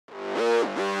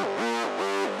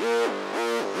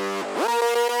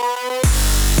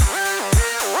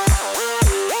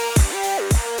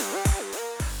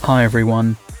Hi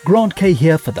everyone, Grant K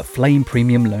here for the Flame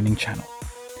Premium Learning channel.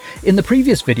 In the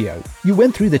previous video, you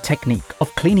went through the technique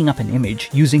of cleaning up an image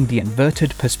using the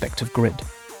inverted perspective grid.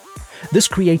 This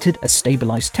created a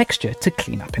stabilized texture to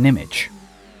clean up an image.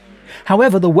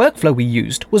 However, the workflow we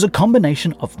used was a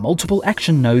combination of multiple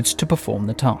action nodes to perform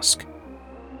the task.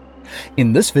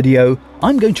 In this video,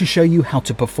 I'm going to show you how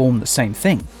to perform the same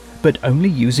thing, but only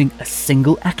using a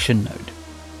single action node.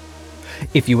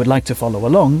 If you would like to follow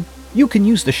along, you can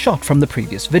use the shot from the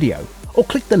previous video, or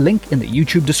click the link in the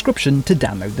YouTube description to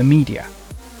download the media.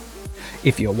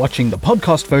 If you're watching the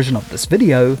podcast version of this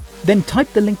video, then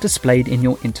type the link displayed in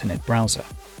your internet browser.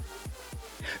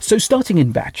 So starting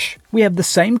in batch, we have the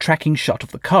same tracking shot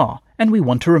of the car, and we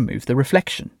want to remove the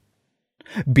reflection.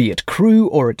 Be it crew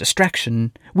or a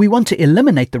distraction, we want to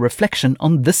eliminate the reflection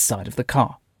on this side of the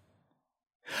car.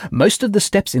 Most of the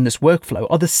steps in this workflow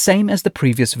are the same as the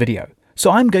previous video,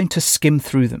 so I'm going to skim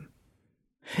through them.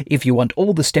 If you want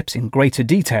all the steps in greater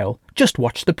detail, just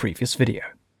watch the previous video.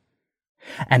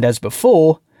 And as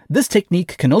before, this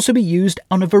technique can also be used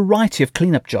on a variety of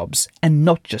cleanup jobs and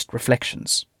not just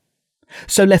reflections.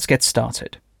 So let's get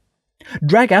started.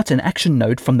 Drag out an action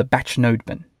node from the batch node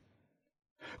bin.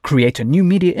 Create a new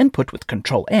media input with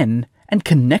Ctrl-N and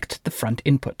connect the front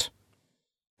input.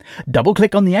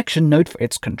 Double-click on the action node for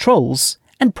its controls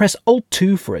and press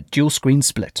Alt-2 for a dual screen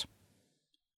split.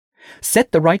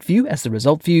 Set the right view as the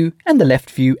result view and the left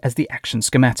view as the action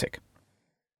schematic.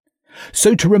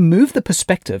 So to remove the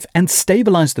perspective and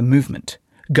stabilize the movement,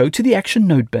 go to the action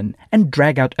node bin and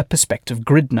drag out a perspective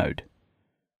grid node.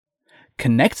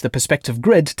 Connect the perspective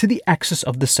grid to the axis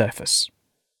of the surface.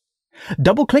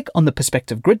 Double-click on the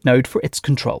perspective grid node for its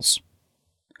controls.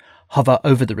 Hover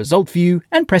over the result view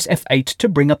and press F8 to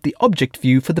bring up the object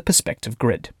view for the perspective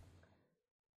grid.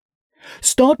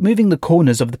 Start moving the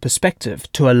corners of the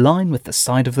perspective to align with the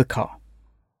side of the car.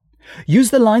 Use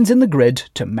the lines in the grid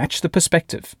to match the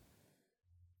perspective.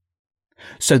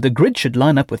 So the grid should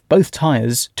line up with both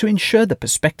tires to ensure the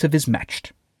perspective is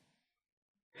matched.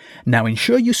 Now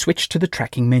ensure you switch to the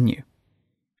tracking menu.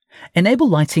 Enable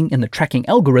lighting in the tracking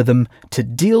algorithm to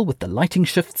deal with the lighting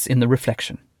shifts in the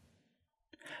reflection.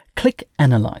 Click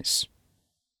Analyze.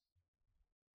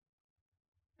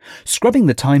 Scrubbing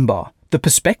the time bar, the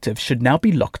perspective should now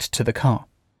be locked to the car.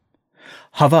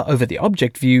 Hover over the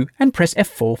object view and press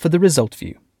F4 for the result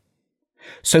view.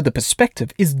 So the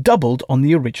perspective is doubled on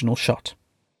the original shot.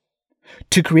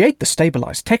 To create the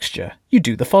stabilized texture, you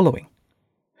do the following.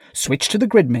 Switch to the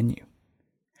grid menu.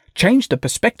 Change the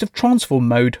perspective transform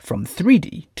mode from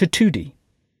 3D to 2D.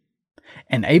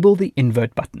 Enable the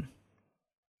invert button.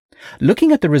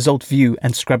 Looking at the result view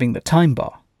and scrubbing the time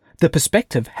bar, the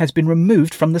perspective has been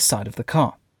removed from the side of the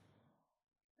car.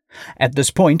 At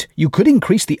this point, you could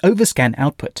increase the overscan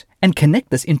output and connect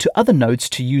this into other nodes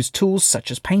to use tools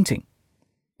such as painting.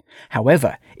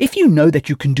 However, if you know that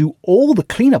you can do all the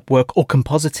cleanup work or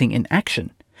compositing in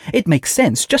action, it makes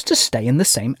sense just to stay in the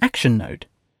same action node.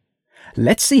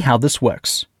 Let's see how this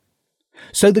works.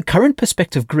 So the current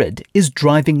perspective grid is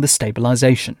driving the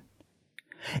stabilization.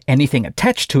 Anything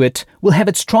attached to it will have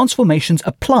its transformations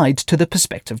applied to the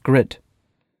perspective grid.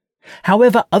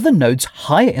 However, other nodes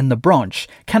higher in the branch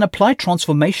can apply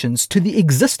transformations to the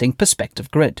existing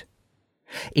perspective grid,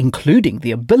 including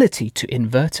the ability to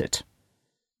invert it.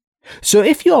 So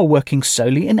if you are working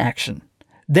solely in action,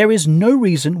 there is no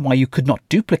reason why you could not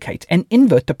duplicate and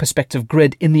invert the perspective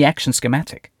grid in the action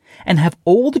schematic and have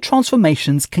all the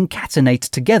transformations concatenate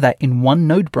together in one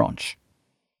node branch.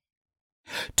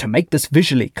 To make this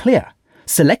visually clear,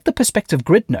 select the perspective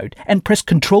grid node and press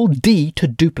Ctrl-D to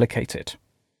duplicate it.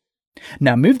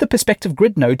 Now move the perspective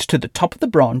grid node to the top of the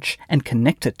branch and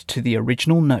connect it to the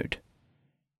original node.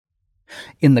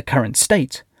 In the current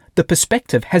state, the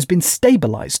perspective has been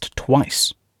stabilized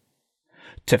twice.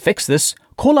 To fix this,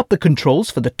 call up the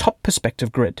controls for the top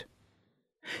perspective grid.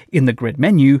 In the grid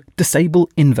menu, disable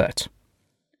Invert.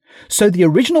 So the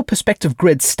original perspective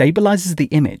grid stabilizes the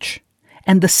image,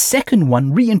 and the second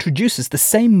one reintroduces the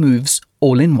same moves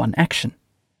all in one action.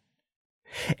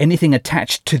 Anything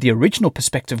attached to the original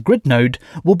perspective grid node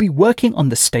will be working on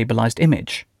the stabilized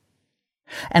image.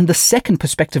 And the second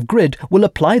perspective grid will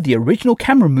apply the original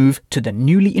camera move to the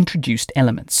newly introduced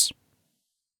elements.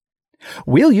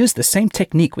 We'll use the same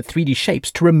technique with 3D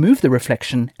shapes to remove the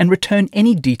reflection and return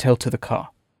any detail to the car.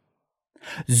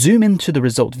 Zoom into the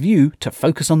result view to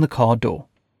focus on the car door.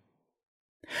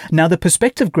 Now the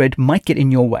perspective grid might get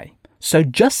in your way, so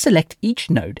just select each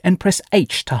node and press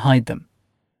H to hide them.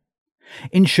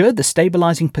 Ensure the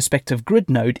stabilizing perspective grid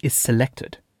node is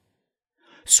selected.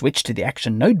 Switch to the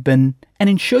action node bin and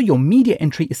ensure your media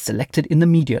entry is selected in the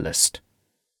media list.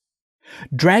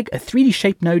 Drag a 3D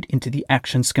shape node into the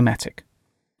action schematic.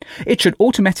 It should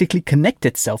automatically connect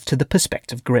itself to the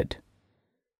perspective grid.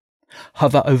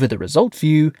 Hover over the result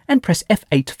view and press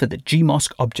F8 for the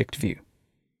Gmask object view.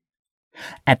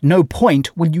 At no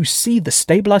point will you see the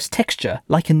stabilized texture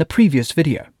like in the previous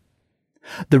video.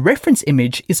 The reference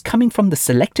image is coming from the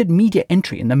selected media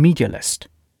entry in the media list.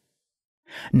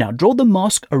 Now draw the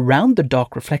mask around the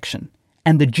dark reflection,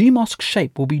 and the Gmask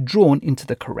shape will be drawn into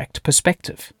the correct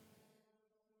perspective.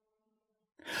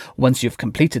 Once you've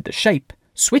completed the shape,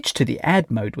 switch to the Add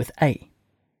mode with A.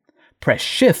 Press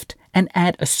Shift and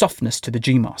add a softness to the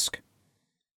Gmask.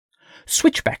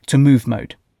 Switch back to Move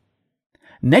mode.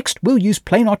 Next, we'll use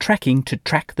planar tracking to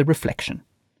track the reflection.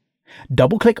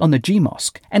 Double-click on the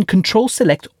Gmask and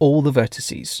Control-select all the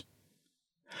vertices.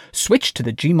 Switch to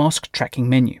the Gmask tracking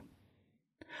menu.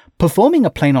 Performing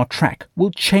a planar track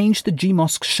will change the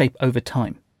Gmask shape over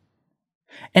time.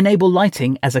 Enable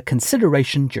lighting as a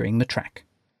consideration during the track.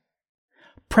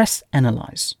 Press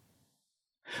Analyze.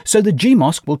 So the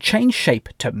Gmask will change shape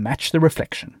to match the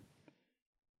reflection.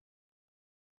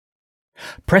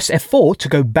 Press F4 to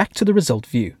go back to the result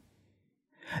view.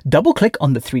 Double-click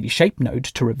on the 3D shape node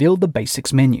to reveal the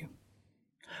Basics menu.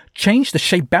 Change the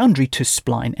shape boundary to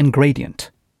Spline and Gradient.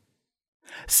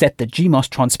 Set the Gmask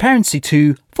transparency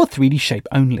to for 3D shape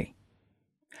only.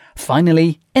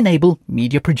 Finally, enable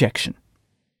Media Projection.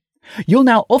 You'll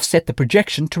now offset the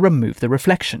projection to remove the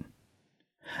reflection.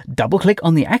 Double-click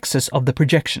on the axis of the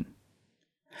projection.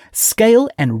 Scale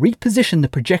and reposition the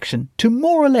projection to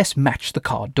more or less match the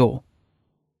car door.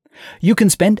 You can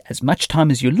spend as much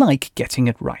time as you like getting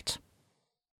it right.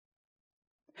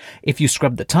 If you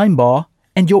scrub the time bar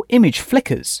and your image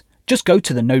flickers, just go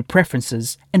to the node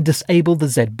preferences and disable the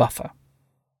Z buffer.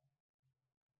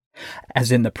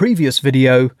 As in the previous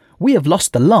video, we have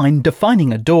lost the line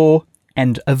defining a door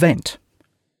and a vent.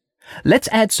 Let's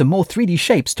add some more 3D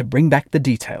shapes to bring back the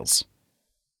details.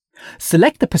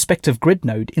 Select the perspective grid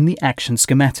node in the action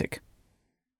schematic.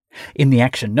 In the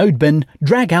action node bin,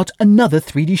 drag out another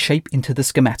 3D shape into the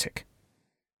schematic.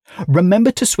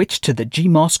 Remember to switch to the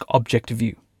Gmask object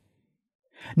view.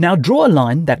 Now draw a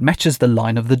line that matches the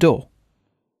line of the door.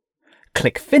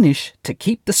 Click Finish to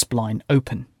keep the spline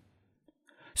open.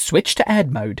 Switch to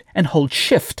Add mode and hold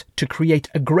Shift to create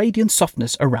a gradient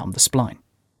softness around the spline.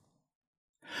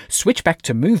 Switch back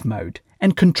to Move mode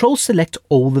and Control-select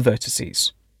all the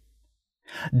vertices.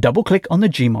 Double-click on the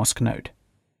Gmask node.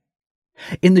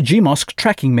 In the Gmask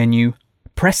tracking menu,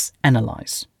 press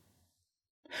Analyze.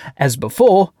 As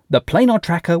before, the planar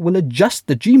tracker will adjust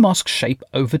the Gmask shape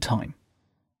over time.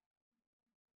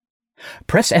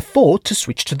 Press F4 to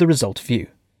switch to the result view.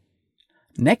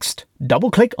 Next,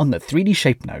 double-click on the 3D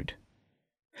shape node.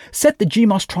 Set the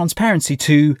Gmask transparency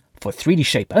to for 3D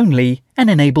shape only and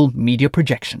enable Media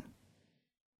Projection.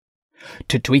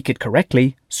 To tweak it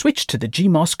correctly, switch to the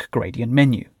Gmask gradient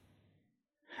menu.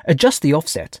 Adjust the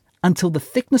offset until the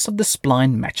thickness of the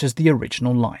spline matches the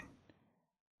original line.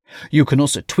 You can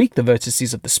also tweak the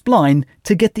vertices of the spline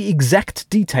to get the exact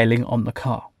detailing on the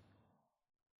car.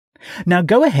 Now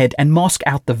go ahead and mask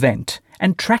out the vent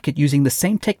and track it using the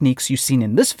same techniques you've seen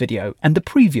in this video and the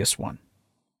previous one.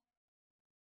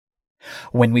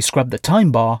 When we scrub the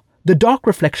time bar, the dark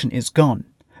reflection is gone,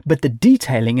 but the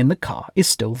detailing in the car is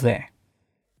still there.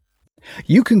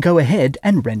 You can go ahead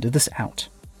and render this out.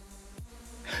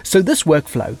 So this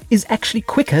workflow is actually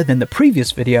quicker than the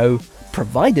previous video,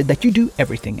 provided that you do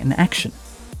everything in action.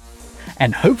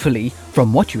 And hopefully,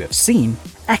 from what you have seen,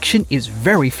 action is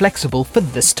very flexible for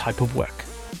this type of work.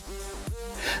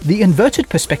 The inverted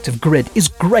perspective grid is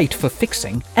great for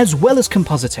fixing as well as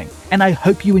compositing, and I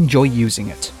hope you enjoy using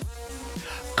it.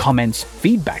 Comments,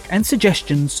 feedback, and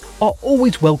suggestions are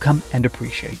always welcome and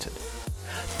appreciated.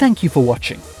 Thank you for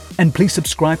watching, and please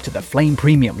subscribe to the Flame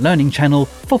Premium Learning channel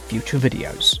for future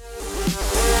videos.